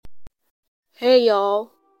Hey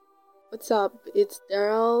y'all, what's up? It's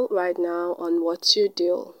Daryl right now on What's Your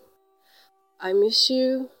Deal. I miss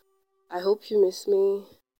you. I hope you miss me.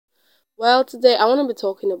 Well, today I want to be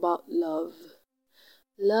talking about love.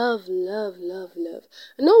 Love, love, love, love.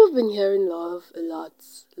 I know we've been hearing love a lot.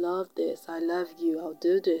 Love this, I love you, I'll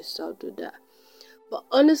do this, I'll do that. But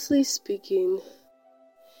honestly speaking,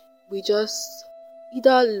 we just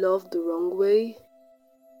either love the wrong way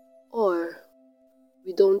or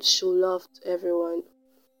we don't show love to everyone.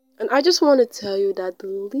 And I just want to tell you that the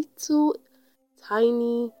little,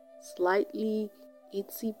 tiny, slightly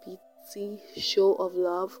itsy bitsy show of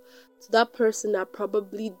love to that person that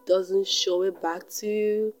probably doesn't show it back to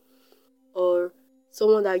you, or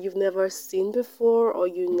someone that you've never seen before or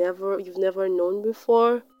you've never known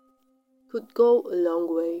before, could go a long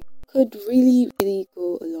way. Could really, really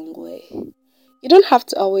go a long way. You don't have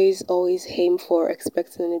to always aim for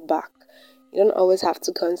expecting it back. You don't always have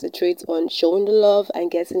to concentrate on showing the love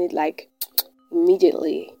and getting it like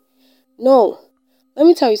immediately. No, let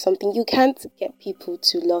me tell you something. You can't get people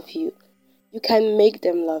to love you. You can make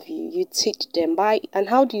them love you. You teach them and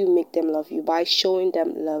how do you make them love you? By showing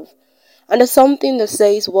them love. And there's something that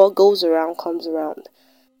says what goes around comes around.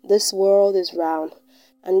 This world is round.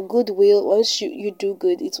 And goodwill, once you do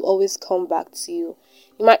good, it will always come back to you.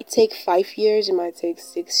 It might take 5 years, it might take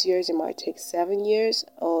 6 years, it might take 7 years,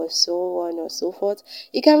 or so on or so forth.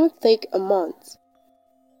 It can even take a month.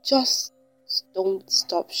 Just don't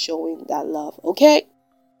stop showing that love, okay?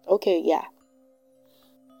 Okay, yeah.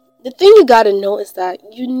 The thing you gotta know is that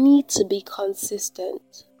you need to be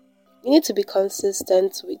consistent. You need to be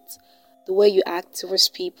consistent with the way you act towards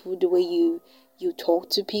people, the way you talk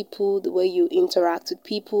to people, the way you interact with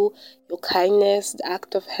people, your kindness, the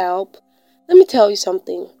act of help. Let me tell you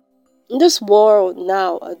something. In this world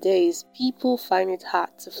nowadays, people find it hard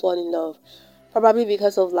to fall in love. Probably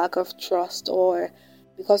because of lack of trust, or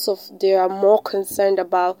because of they are more concerned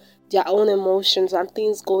about their own emotions and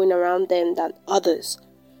things going around them than others.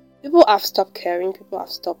 People have stopped caring, people have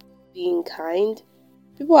stopped being kind,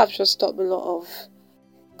 people have just stopped a lot of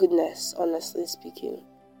goodness, honestly speaking.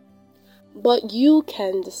 But you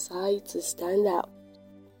can decide to stand out.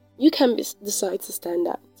 You can decide to stand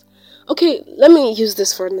out. Okay, let me use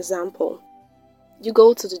this for an example. You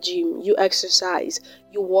go to the gym, you exercise,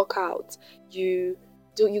 you work out, you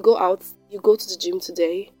go to the gym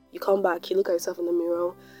today, you come back, you look at yourself in the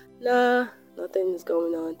mirror, nah, nothing is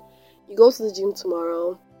going on. You go to the gym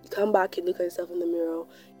tomorrow, you come back, you look at yourself in the mirror,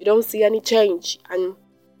 you don't see any change, and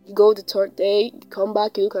you go the third day, you come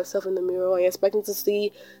back, you look at yourself in the mirror, and you're expecting to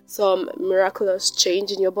see some miraculous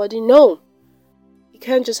change in your body. No, it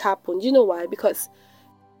can't just happen. You know why? Because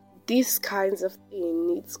these kinds of thing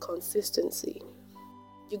needs consistency.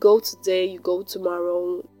 You go today, you go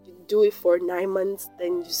tomorrow, you do it for 9 months,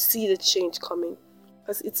 then you see the change coming.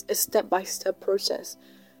 Because it's a step-by-step process.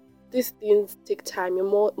 These things take time.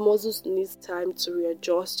 Your muscles needs time to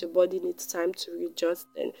readjust. Your body needs time to readjust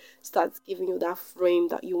and starts giving you that frame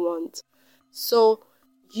that you want. So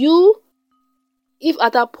if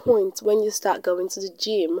at that point when you start going to the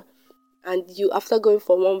gym and you after going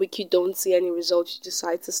for 1 week you don't see any results, you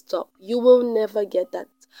decide to stop, you will never get that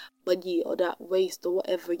body or that waist or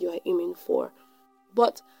whatever you are aiming for.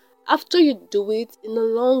 But after you do it, in the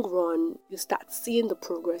long run, you start seeing the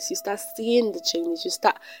progress, you start seeing the changes, you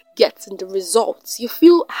start getting the results. You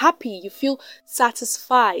feel happy, you feel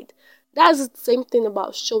satisfied. That's the same thing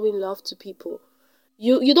about showing love to people.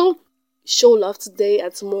 You don't show love today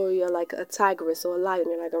and tomorrow you're like a tigress or a lion.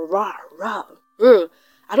 You're like a rah, rah.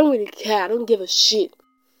 I don't really care. I don't give a shit.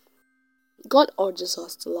 God urges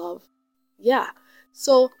us to love. Yeah.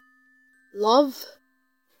 So, love,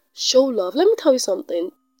 show love. Let me tell you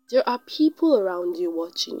something. There are people around you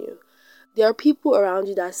watching you. There are people around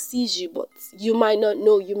you that sees you, but you might not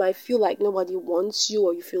know. You might feel like nobody wants you,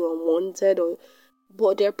 or you feel unwanted,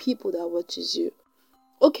 but there are people that watches you.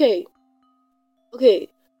 Okay.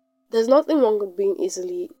 There's nothing wrong with being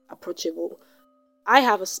easily approachable. I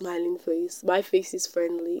have a smiling face. My face is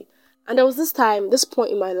friendly. And there was this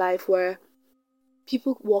point in my life where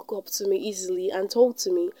people walk up to me easily and talk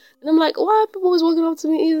to me. And I'm like, why are people always walking up to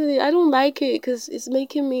me easily? I don't like it because it's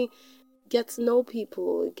making me get to know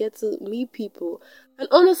people, get to meet people. And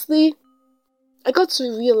honestly, I got to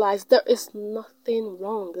realize there is nothing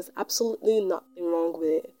wrong. There's absolutely nothing wrong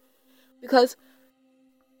with it. Because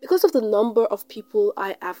of the number of people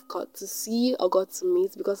I have got to see or got to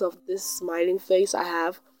meet because of this smiling face I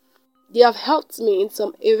have, they have helped me in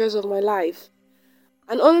some areas of my life.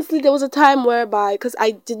 And honestly, there was a time whereby, because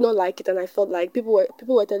I did not like it, and I felt like people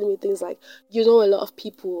were telling me things like, "You know a lot of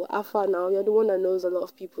people. Alpha now, you're the one that knows a lot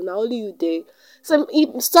of people. Now only you did." So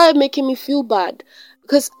it started making me feel bad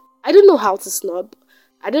because I don't know how to snub.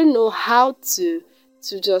 I don't know how to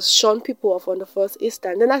just shun people off on the first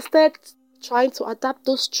instant. Then I started trying to adapt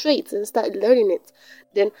those traits and start learning it.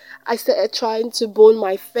 Then I started trying to bone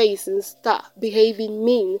my face and start behaving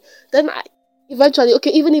mean. Then I eventually,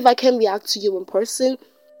 okay, even if I can react to you in person,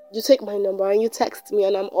 you take my number and you text me,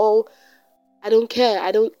 and I don't care.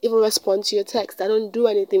 I don't even respond to your text. I don't do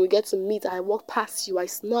anything. We get to meet. I walk past you. I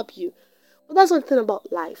snub you. But that's one thing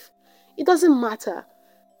about life. It doesn't matter.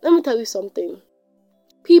 Let me tell you something.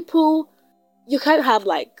 People, you can't have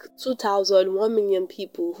like 2,000, 1,000,000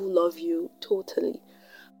 people who love you totally.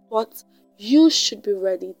 But you should be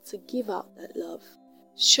ready to give out that love.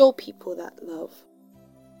 Show people that love.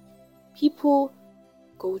 People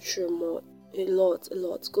go through a lot,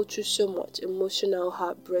 go through so much emotional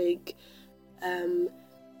heartbreak, um,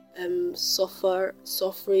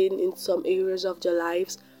 suffering in some areas of their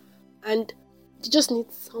lives, and you just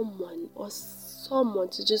need someone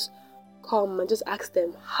to just come and just ask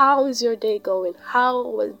them, how is your day going?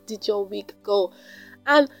 Did your week go?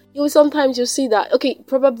 And sometimes you see that, okay,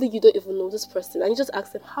 probably you don't even know this person, and you just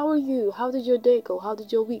ask them, how are you? How did your day go? How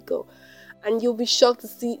did your week go? And you'll be shocked to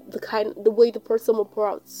see the way the person will pour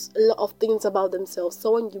out a lot of things about themselves,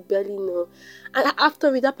 someone you barely know. And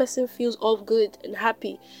after it, that person feels all good and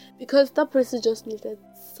happy because that person just needed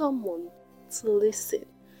someone to listen.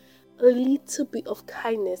 A little bit of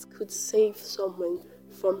kindness could save someone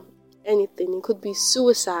from anything. It could be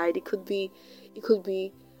suicide. It could be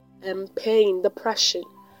pain, depression.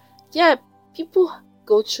 Yeah, people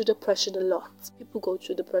go through depression a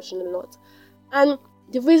lot. And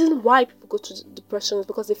the reason why people go through depression is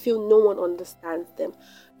because they feel no one understands them.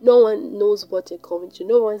 No one knows what they're going through.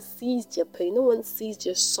 No one sees their pain. No one sees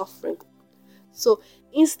their suffering. So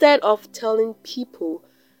instead of telling people,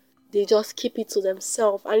 they just keep it to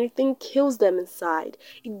themselves, and the thing kills them inside.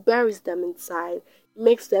 It buries them inside. It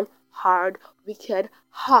makes them hard, wicked,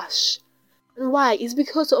 harsh. And why? It's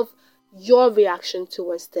because of your reaction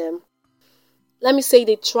towards them. Let me say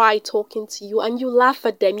they try talking to you and you laugh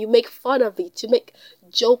at them, you make fun of it, you make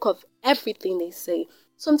joke of everything they say.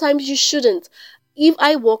 Sometimes you shouldn't. If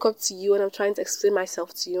I walk up to you and I'm trying to explain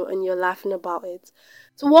myself to you and you're laughing about it,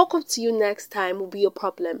 to walk up to you next time will be a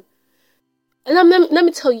problem. And let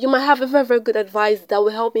me tell you, you might have a very, very good advice that will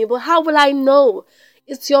help me, but how will I know?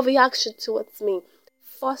 It's your reaction towards me.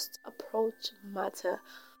 First approach matter.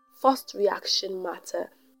 First reaction matter.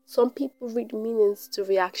 Some people read meanings to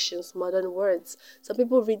reactions more than words. Some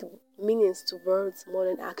people read meanings to words more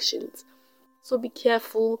than actions. So be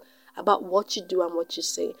careful about what you do and what you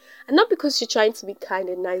say. And not because you're trying to be kind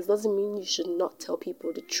and nice doesn't mean you should not tell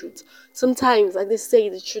people the truth. Sometimes, like they say,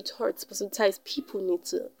 the truth hurts, but sometimes people need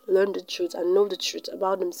to learn the truth and know the truth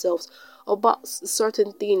about themselves or about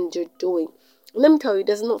certain things you're doing. And let me tell you,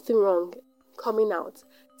 there's nothing wrong coming out,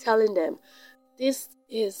 telling them, this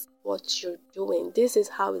is what you're doing. This is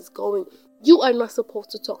how it's going. You are not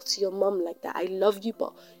supposed to talk to your mom like that. I love you,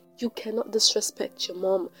 but you cannot disrespect your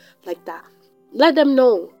mom like that. Let them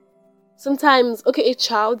know. Sometimes, okay, a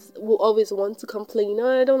child will always want to complain.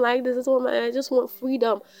 Oh, I don't like this. I just want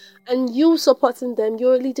freedom. And you supporting them,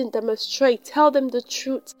 you're leading them astray. Tell them the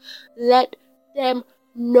truth. Let them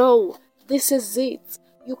know. This is it.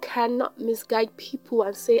 You cannot misguide people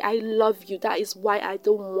and say, I love you. That is why I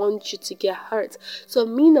don't want you to get hurt. So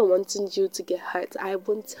me not wanting you to get hurt, I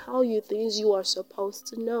won't tell you things you are supposed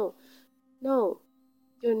to know. No,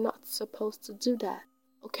 you're not supposed to do that.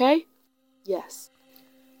 Okay? Yes.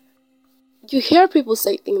 You hear people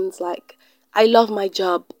say things like, I love my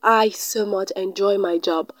job. I so much enjoy my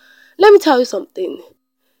job. Let me tell you something.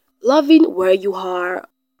 Loving where you are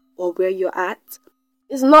or where you're at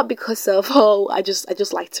is not because of, oh, I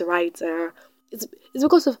just like to write. It's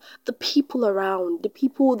because of the people around, the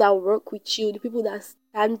people that work with you, the people that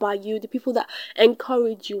stand by you, the people that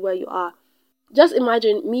encourage you where you are. Just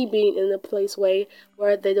imagine me being in a place where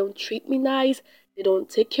they don't treat me nice, they don't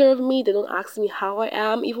take care of me, they don't ask me how I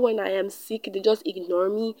am, even when I am sick, they just ignore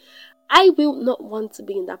me. I will not want to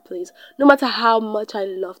be in that place, no matter how much I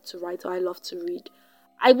love to write or I love to read.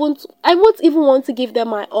 I won't even want to give them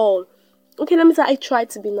my all. Okay, let me say I tried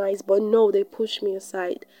to be nice, but no, they push me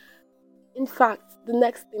aside. In fact, the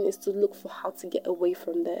next thing is to look for how to get away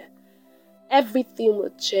from there. Everything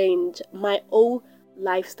will change. My whole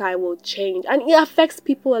lifestyle will change, and it affects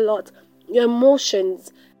people a lot. Your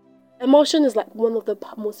emotions. Emotion is like one of the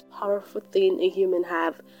most powerful thing a human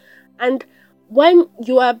have, and when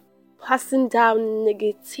you are passing down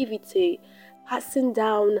negativity, passing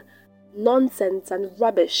down nonsense and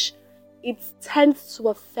rubbish, it tends to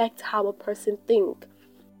affect how a person thinks.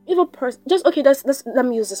 If a person, just okay, let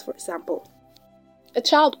me use this for example. A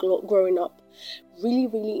child growing up, really,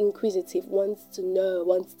 really inquisitive, wants to know,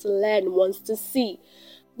 wants to learn, wants to see.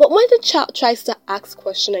 But when the child tries to ask a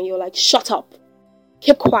question and you're like, shut up,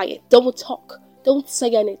 keep quiet, don't talk, don't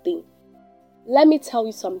say anything. Let me tell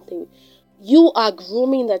you something. You are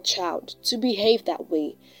grooming the child to behave that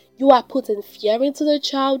way. You are putting fear into the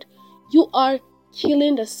child. You are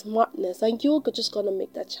killing the smartness, and you're just gonna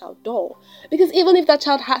make that child dull. Because even if that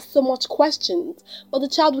child has so much questions, but the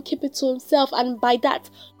child will keep it to himself, and by that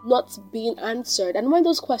not being answered. And when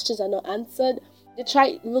those questions are not answered, they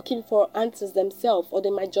try looking for answers themselves, or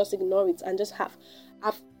they might just ignore it and just have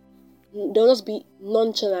they'll just be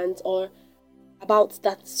nonchalant or about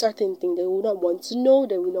that certain thing. They will not want to know,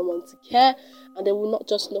 they will not want to care, and they will not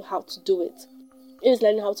just know how to do it. It is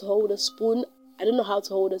learning how to hold a spoon. I don't know how to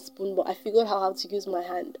hold a spoon, but I figured out how to use my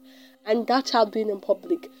hand. And that child being in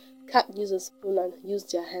public can't use a spoon and use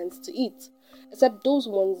their hands to eat. Except those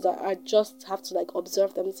ones that are just have to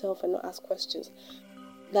observe themselves and not ask questions.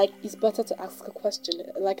 It's better to ask a question.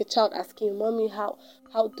 Like a child asking, "Mommy, how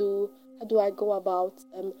do I go about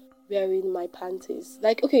wearing my panties?"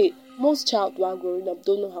 Okay, most child while growing up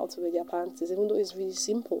don't know how to wear their panties, even though it's really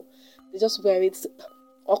simple. They just wear it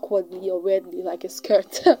awkwardly or weirdly like a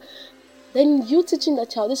skirt. Then you teaching the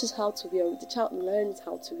child this is how to wear it. The child learns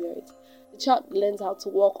how to wear it. The child learns how to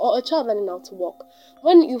walk, or a child learning how to walk.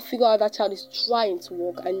 When you figure out that child is trying to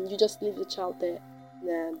walk and you just leave the child there,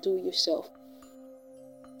 do it yourself.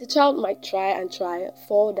 The child might try,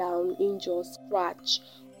 fall down, injure, scratch,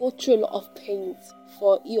 go through a lot of pains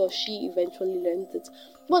before he or she eventually learns it.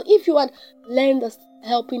 But if you had lent a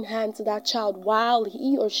helping hand to that child while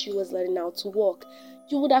he or she was learning how to walk,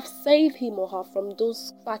 you would have saved him or her from those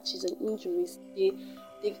scratches and injuries they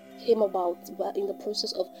came about in the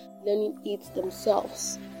process of learning it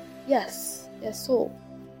themselves. Yes, so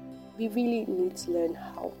we really need to learn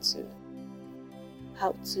how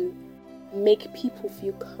to make people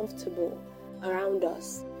feel comfortable around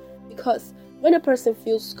us. Because when a person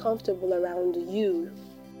feels comfortable around you,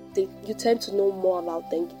 you tend to know more about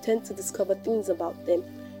them. You tend to discover things about them.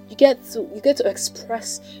 You get to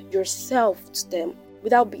express yourself to them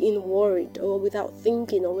without being worried or without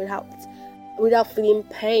thinking or without feeling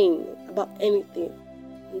pain about anything.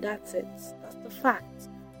 And that's it. That's the fact.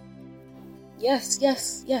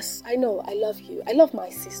 Yes, I know. I love you. I love my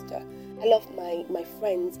sister. I love my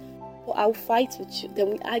friends. But I'll fight with you. Then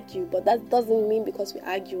we argue. But that doesn't mean because we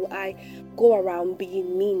argue, I go around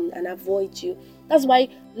being mean and avoid you. That's why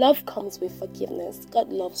love comes with forgiveness. God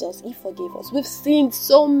loves us. He forgave us. We've sinned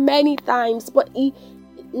so many times, but He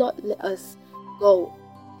did not let us go.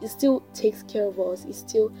 He still takes care of us. He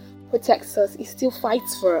still protects us. He still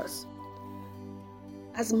fights for us.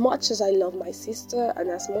 As much as I love my sister and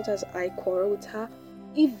as much as I quarrel with her,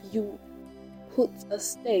 if you put a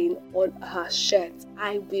stain on her shirt,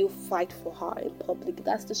 I will fight for her in public.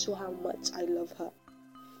 That's to show how much I love her.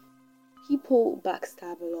 People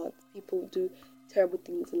backstab a lot. People do terrible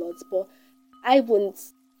things a lot. But I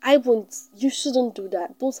won't. You shouldn't do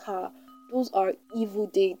that. Those are evil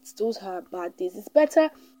dates. Those are bad days. It's better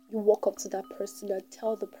you walk up to that person and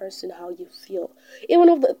tell the person how you feel. Even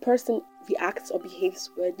if the person reacts or behaves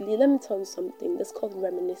weirdly, let me tell you something. That's called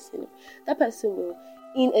reminiscing. That person will,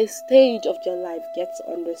 in a stage of your life, get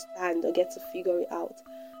to understand or get to figure it out.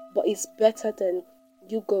 But it's better than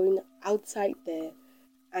you going outside there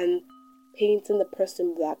and painting the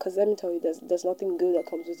person black. Because let me tell you, there's nothing good that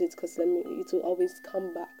comes with it. Because it will always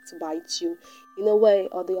come back to bite you in a way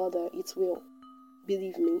or the other. It will,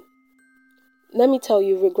 believe me. Let me tell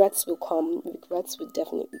you, regrets will come. Regrets will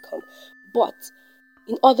definitely come. But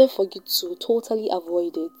in order for you to totally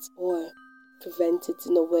avoid it or prevent it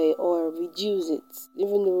in a way or reduce it,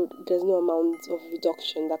 even though there's no amount of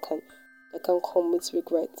reduction that can come with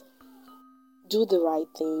regret, do the right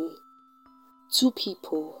thing to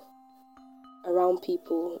people, around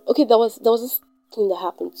people. Okay, there was this thing that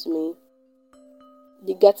happened to me.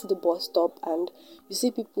 You get to the bus stop and you see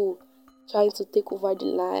people trying to take over the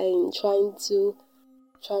line, trying to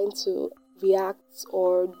react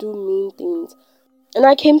or do mean things. And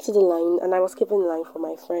I came to the line and I was keeping the line for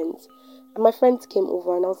my friends. And my friends came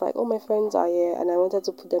over and I was like, oh, my friends are here, and I wanted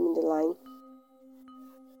to put them in the line.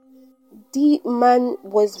 The man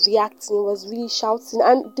was reacting, was really shouting,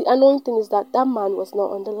 and the annoying thing is that man was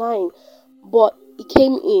not on the line. But he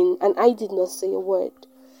came in and I did not say a word.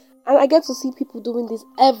 And I get to see people doing this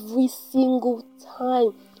every single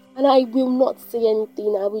time. And I will not say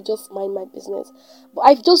anything. I will just mind my business. But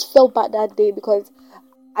I just felt bad that day because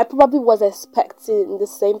I probably was expecting the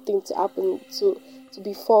same thing to happen to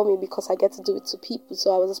before me, because I get to do it to people.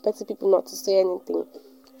 So I was expecting people not to say anything.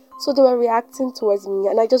 So they were reacting towards me,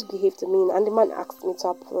 and I just behaved mean. And the man asked me to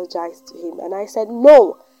apologize to him, and I said,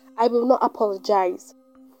 no, I will not apologize.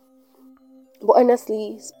 But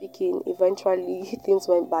honestly speaking, eventually things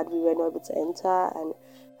went bad. We were not able to enter, and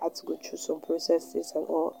I had to go through some processes and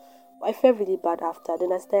all. But I felt really bad after.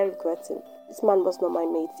 Then I started regretting. This man was not my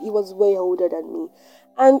mate. He was way older than me.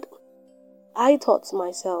 And I thought to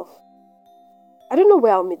myself, I don't know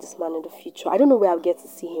where I'll meet this man in the future. I don't know where I'll get to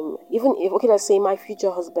see him. Even if, okay, let's say my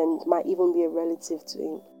future husband might even be a relative to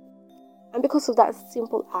him. And because of that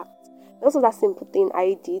simple act, because of that simple thing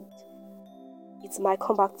I did, it might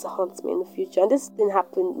come back to haunt me in the future. And this thing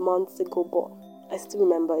happened months ago, but I still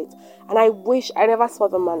remember it. And I wish I never saw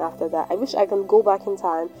the man after that. I wish I can go back in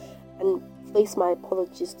time and place my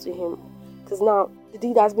apologies to him. Because now the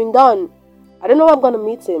deed has been done. I don't know how I'm going to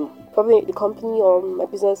meet him. Probably the company or my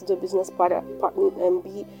business, do a business partner and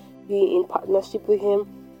be in partnership with him.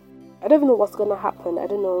 I don't even know what's going to happen. I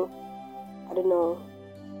don't know.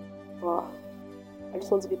 But I just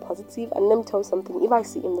want to be positive. And let me tell you something. If I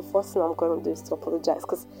see him, the first thing I'm going to do is to apologize,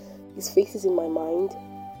 because his face is in my mind.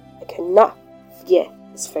 I cannot forget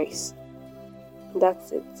his face. And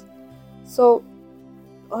that's it. So,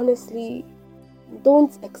 honestly,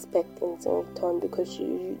 don't expect anything in return because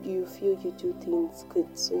you feel you do things good,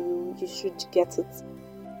 so you should get it.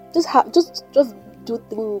 Just do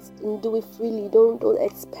things and do it freely. Don't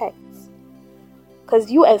expect.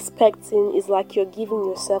 Because you expecting is like you're giving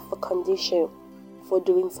yourself a condition for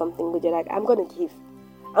doing something good. You're like, I'm gonna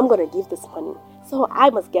give this money, so I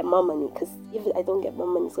must get more money, because if I don't get more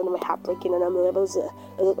money, it's gonna be heartbreaking and I'm able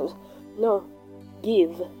to no,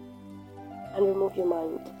 give and remove your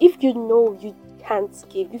mind. If you know you can't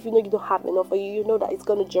give, if you know you don't have enough, or you know that it's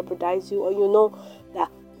gonna jeopardize you, or you know that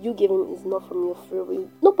you giving is not from your free will,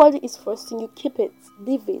 nobody is forcing you. Keep it,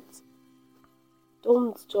 leave it.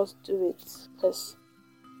 Don't just do it, because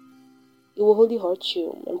it will only hurt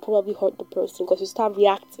you and probably hurt the person, because you start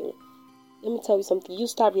reacting. Let me tell you something. You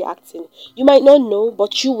start reacting. You might not know,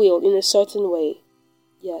 but you will in a certain way.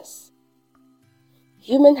 Yes.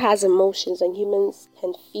 Human has emotions, and humans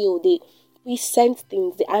can feel. We sense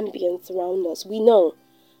things, the ambience around us. We know.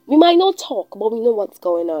 We might not talk, but we know what's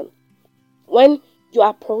going on. When you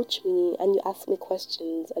approach me and you ask me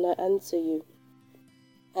questions and I answer you,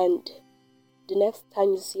 and the next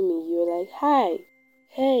time you see me, you're like, hi,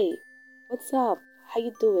 hey, what's up? How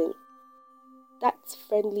you doing? That's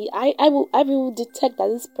friendly. I will detect that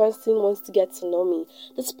this person wants to get to know me.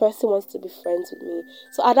 This person wants to be friends with me.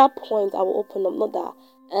 So at that point, I will open up. Not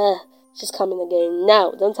that, she's coming again.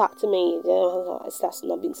 No, don't talk to me. I start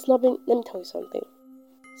snubbing. Snubbing, let me tell you something.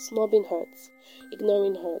 Snubbing hurts.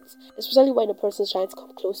 Ignoring hurts. Especially when the person is trying to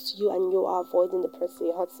come close to you and you are avoiding the person.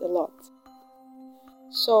 It hurts a lot.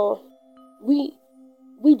 So, we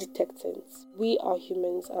detect things. We are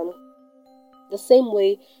humans, and the same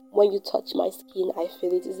way when you touch my skin, I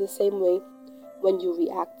feel it. Is the same way when you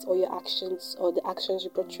react, or your actions, or the actions you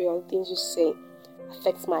portray, or the things you say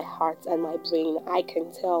affects my heart and my brain. I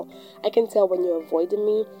can tell. I can tell when you're avoiding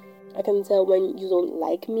me. I can tell when you don't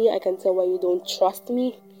like me. I can tell when you don't trust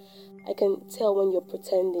me. I can tell when you're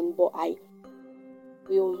pretending, but I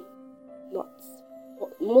will not.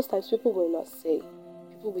 Most times people will not say.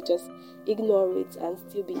 People will just ignore it and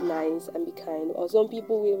still be nice and be kind. Or some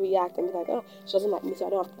people will react and be like, oh, she doesn't like me, so I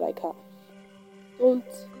don't have to like her. Don't.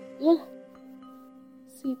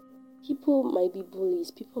 See, people might be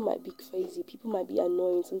bullies, people might be crazy, people might be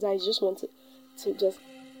annoying. Sometimes you just want to just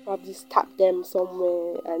probably stab them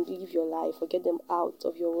somewhere and live your life or get them out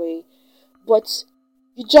of your way. But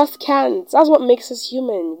you just can't. That's what makes us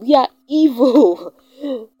human. We are evil.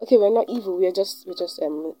 Okay, we're not evil. We're just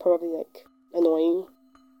probably like annoying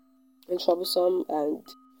and troublesome and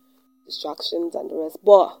distractions and the rest.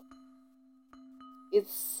 But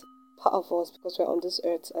it's part of us because we're on this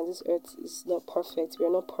earth, and this earth is not perfect. We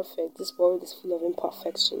are not perfect. This world is full of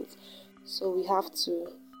imperfections. So we have to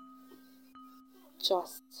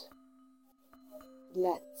just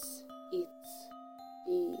let it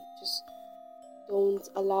be. Just don't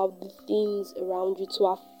allow the things around you to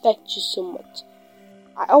affect you so much.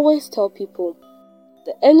 I always tell people,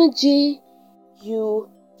 the energy you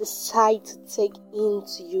decide to take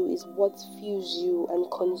into you is what fuels you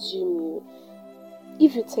and consume you.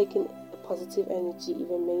 If you take in a positive energy, it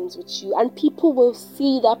remains with you, and people will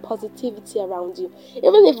see that positivity around you.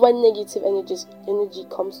 Even if when negative energy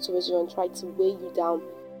comes towards you and try to weigh you down,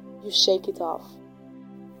 you shake it off,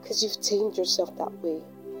 because you've tamed yourself that way.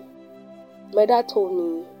 My dad told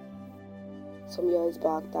me some years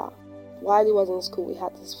back that while he was in school, we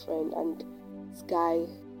had this friend, and this guy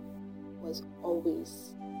was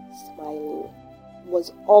always smiling,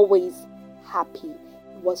 was always happy,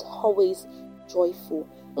 was always joyful.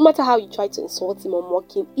 No matter how you try to insult him or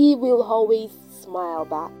mock him, he will always smile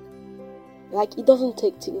back. Like, he doesn't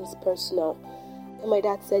take things personal. And my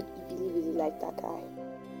dad said he really liked that guy.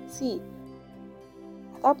 See,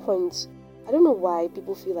 at that point, I don't know why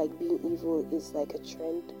people feel like being evil is like a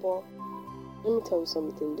trend, but let me tell you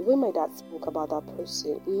something. The way my dad spoke about that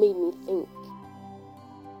person, it made me think.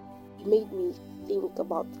 It made me think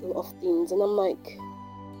about a lot of things, and I'm like,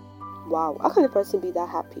 wow, how can a person be that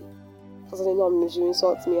happy? Because I know if you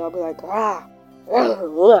insult me, I'll be like, ah,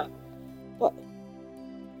 but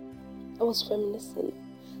I was reminiscing.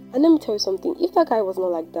 And let me tell you something, if that guy was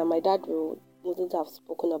not like that, my dad wouldn't have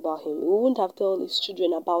spoken about him. He wouldn't have told his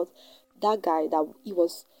children about that guy that he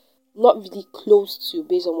was not really close to,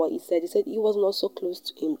 based on what he said. He said he was not so close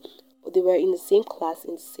to him, but they were in the same class,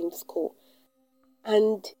 in the same school.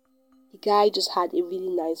 And the guy just had a really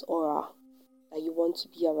nice aura that you want to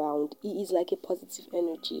be around. He is like a positive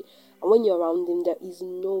energy. And when you're around him, there is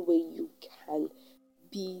no way you can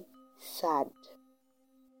be sad.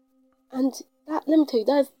 And that, let me tell you,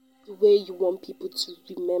 that's the way you want people to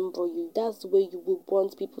remember you. That's the way you will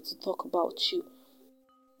want people to talk about you.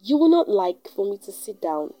 You will not like for me to sit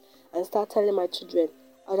down and start telling my children,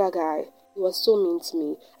 oh, that guy, he was so mean to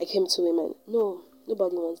me, I came to women. No,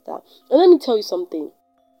 nobody wants that. And let me tell you something.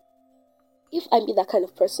 If I be that kind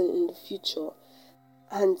of person in the future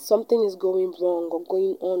and something is going wrong or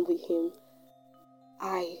going on with him,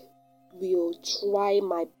 I will try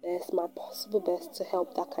my best, my possible best to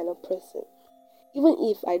help that kind of person. Even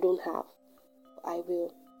if I don't have, I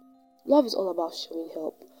will. Love is all about showing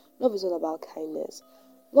help. Love is all about kindness.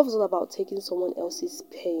 Love is all about taking someone else's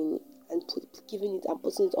pain and giving it and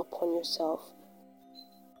putting it upon yourself.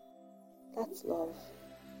 That's love.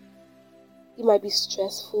 It might be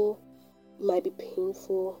stressful, it might be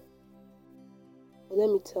painful, but let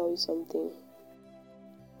me tell you something.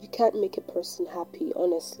 You can't make a person happy,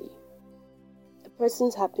 honestly. A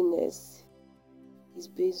person's happiness is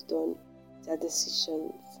based on their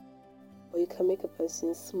decisions. But you can make a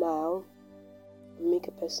person smile and make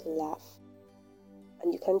a person laugh.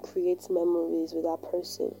 And you can create memories with that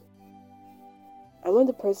person. And when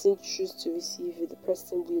the person chooses to receive you, the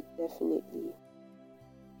person will definitely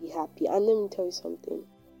be happy. And let me tell you something.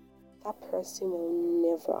 That person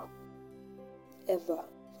will never, ever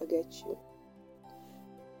forget you.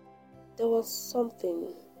 There was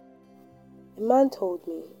something. A man told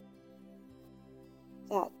me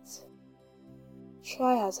that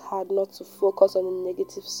try as hard not to focus on the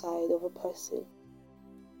negative side of a person.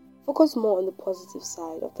 Focus more on the positive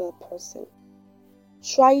side of that person.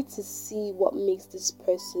 Try to see what makes this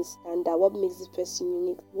person stand out, what makes this person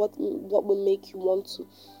unique, what will make you want to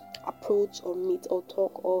approach or meet or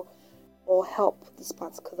talk or help this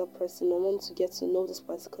particular person, or want to get to know this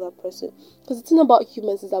particular person. Because the thing about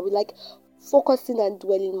humans is that we like focusing and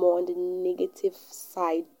dwelling more on the negative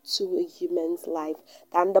side to a human's life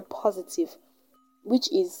than the positive,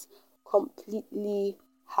 which is completely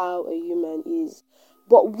how a human is.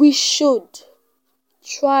 But we should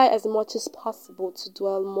try as much as possible to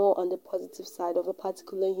dwell more on the positive side of a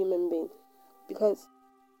particular human being, because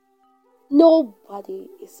nobody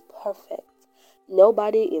is perfect.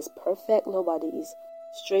 Nobody is perfect. Nobody is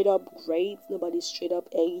straight up great. Nobody is straight up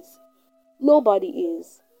ace. Nobody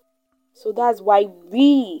is. So that's why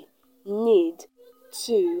we need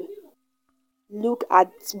to look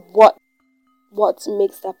at what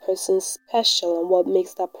makes that person special and what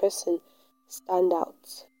makes that person stand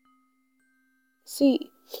out. See,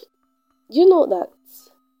 you know that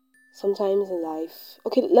sometimes in life,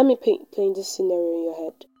 okay, let me paint this scenario in your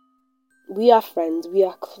head. We are friends, we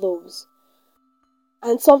are close,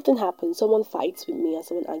 and something happens. Someone fights with me and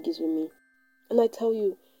someone argues with me, and I tell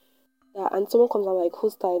you that, and someone comes out like, who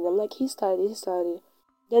started? I'm like, he started.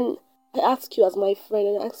 Then I ask you as my friend,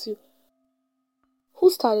 and I ask you, who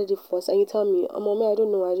started it first? And you tell me, oh, mommy, I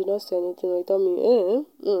don't know, I did not say anything. Or you tell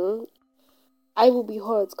me, I will be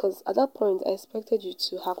hurt, because at that point I expected you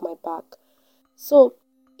to have my back. So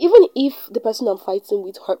even if the person I'm fighting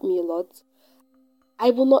with hurt me a lot, I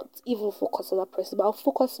will not even focus on that person, but I'll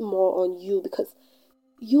focus more on you, because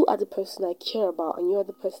you are the person I care about and you are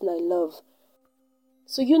the person I love.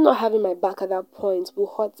 So you not having my back at that point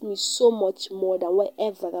will hurt me so much more than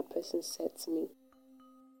whatever that person said to me.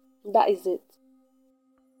 That is it.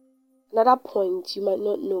 And at that point, you might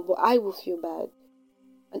not know, but I will feel bad.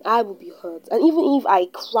 And I will be hurt. And even if I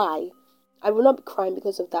cry, I will not be crying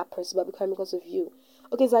because of that person, but I'll be crying because of you.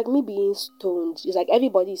 Okay, it's like me being stoned. It's like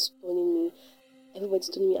everybody is stoning me. everybody's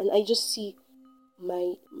stoning me, and I just see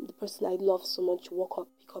the person I love so much walk up,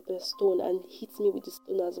 pick up a stone, and hit me with the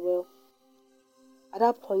stone as well. At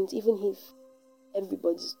that point, even if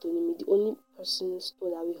everybody's stoning me, the only person's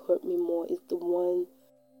stone that will hurt me more is the one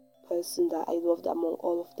person that I loved among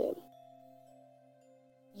all of them.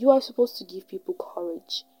 You are supposed to give people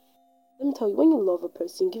courage. Let me tell you, when you love a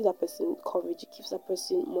person, give that person courage. It gives that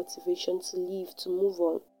person motivation to live, to move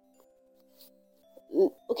on.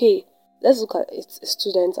 Okay, let's look at a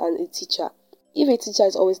student and a teacher. If a teacher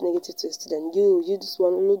is always negative to a student, you this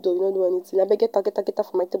one, Ludo, you don't do anything. I beg get that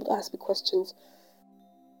from my table, don't ask me questions.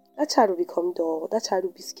 That child will become dull. That child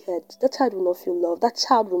will be scared. That child will not feel loved. That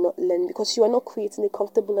child will not learn because you are not creating a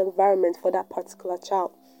comfortable environment for that particular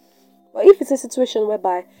child. But if it's a situation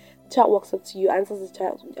whereby the child walks up to you, answer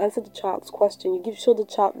the child's question, show the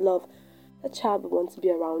child love, that child will want to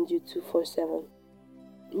be around you 24/7.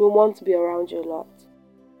 Will want to be around you a lot.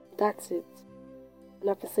 That's it. And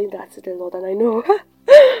after saying that's it a lot, and I know,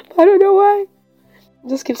 but I don't know why. It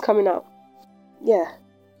just keeps coming out. Yeah.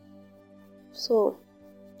 So,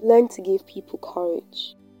 learn to give people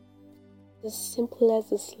courage. As simple as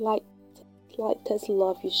the slightest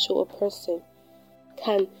love you show a person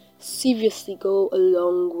can seriously go a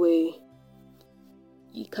long way.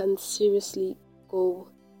 You can seriously go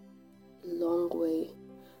a long way.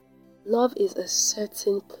 Love is a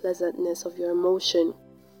certain pleasantness of your emotion.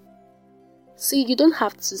 See, you don't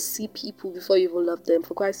have to see people before you even love them.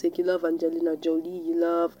 For Christ's sake, you love Angelina Jolie, you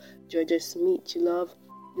love Georgia Smith, you love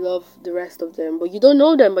the rest of them, but you don't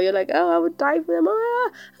know them, but you're like, oh, I would die for them.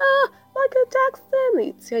 Michael Jackson.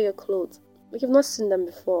 You tear your clothes. Like, you've not seen them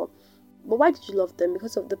before. But why did you love them?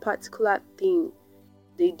 Because of the particular thing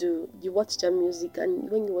they do. You watch their music,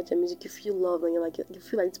 and when you watch their music, you feel love, and you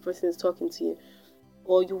feel like this person is talking to you.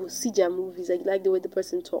 Or you will see their movies, and you like the way the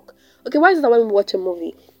person talk. Okay, why is it that when we watch a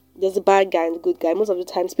movie, there's a bad guy and a good guy? Most of the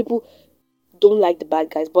times, people don't like the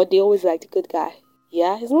bad guys, but they always like the good guy.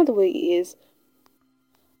 Yeah, it's not the way it is.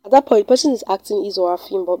 At that point, the person is acting his or her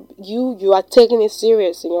film, but you are taking it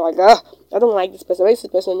serious, and you're like, I don't like this person. When you see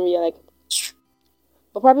the person, you're like,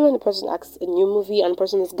 but probably when the person acts a new movie and the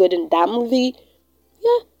person is good in that movie,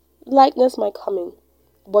 yeah, likeness might come in.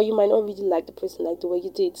 But you might not really like the person like the way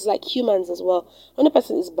you did. It's like humans as well. When the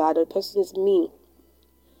person is bad or the person is mean,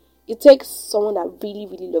 it takes someone that really,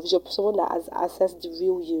 really loves you, someone that has accessed the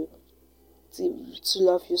real you to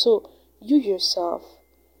love you. So you yourself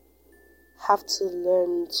have to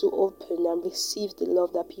learn to open and receive the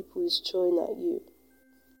love that people is throwing at you.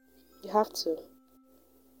 You have to.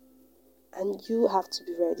 And you have to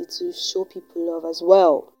be ready to show people love as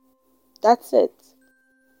well. That's it.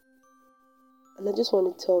 And I just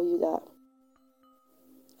want to tell you that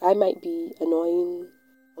I might be annoying,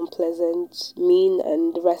 unpleasant, mean,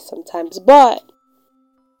 and the rest sometimes, but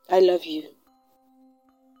I love you.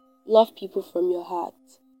 Love people from your heart.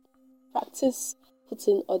 Practice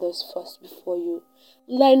putting others first before you.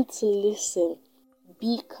 Learn to listen.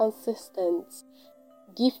 Be consistent.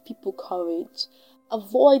 Give people courage.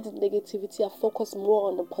 Avoid the negativity and focus more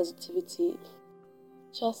on the positivity.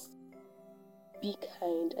 Just be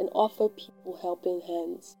kind and offer people helping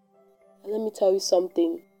hands. And let me tell you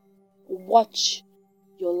something. Watch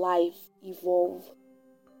your life evolve.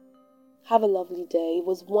 Have a lovely day. It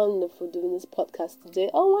was wonderful doing this podcast today.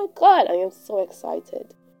 Oh my God, I am so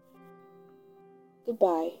excited.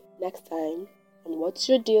 Goodbye. Next time. And what's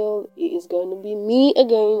your deal? It is going to be me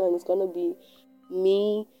again, and it's going to be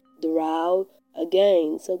me, the Rao,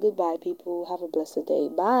 again. So goodbye, people. Have a blessed day.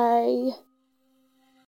 Bye.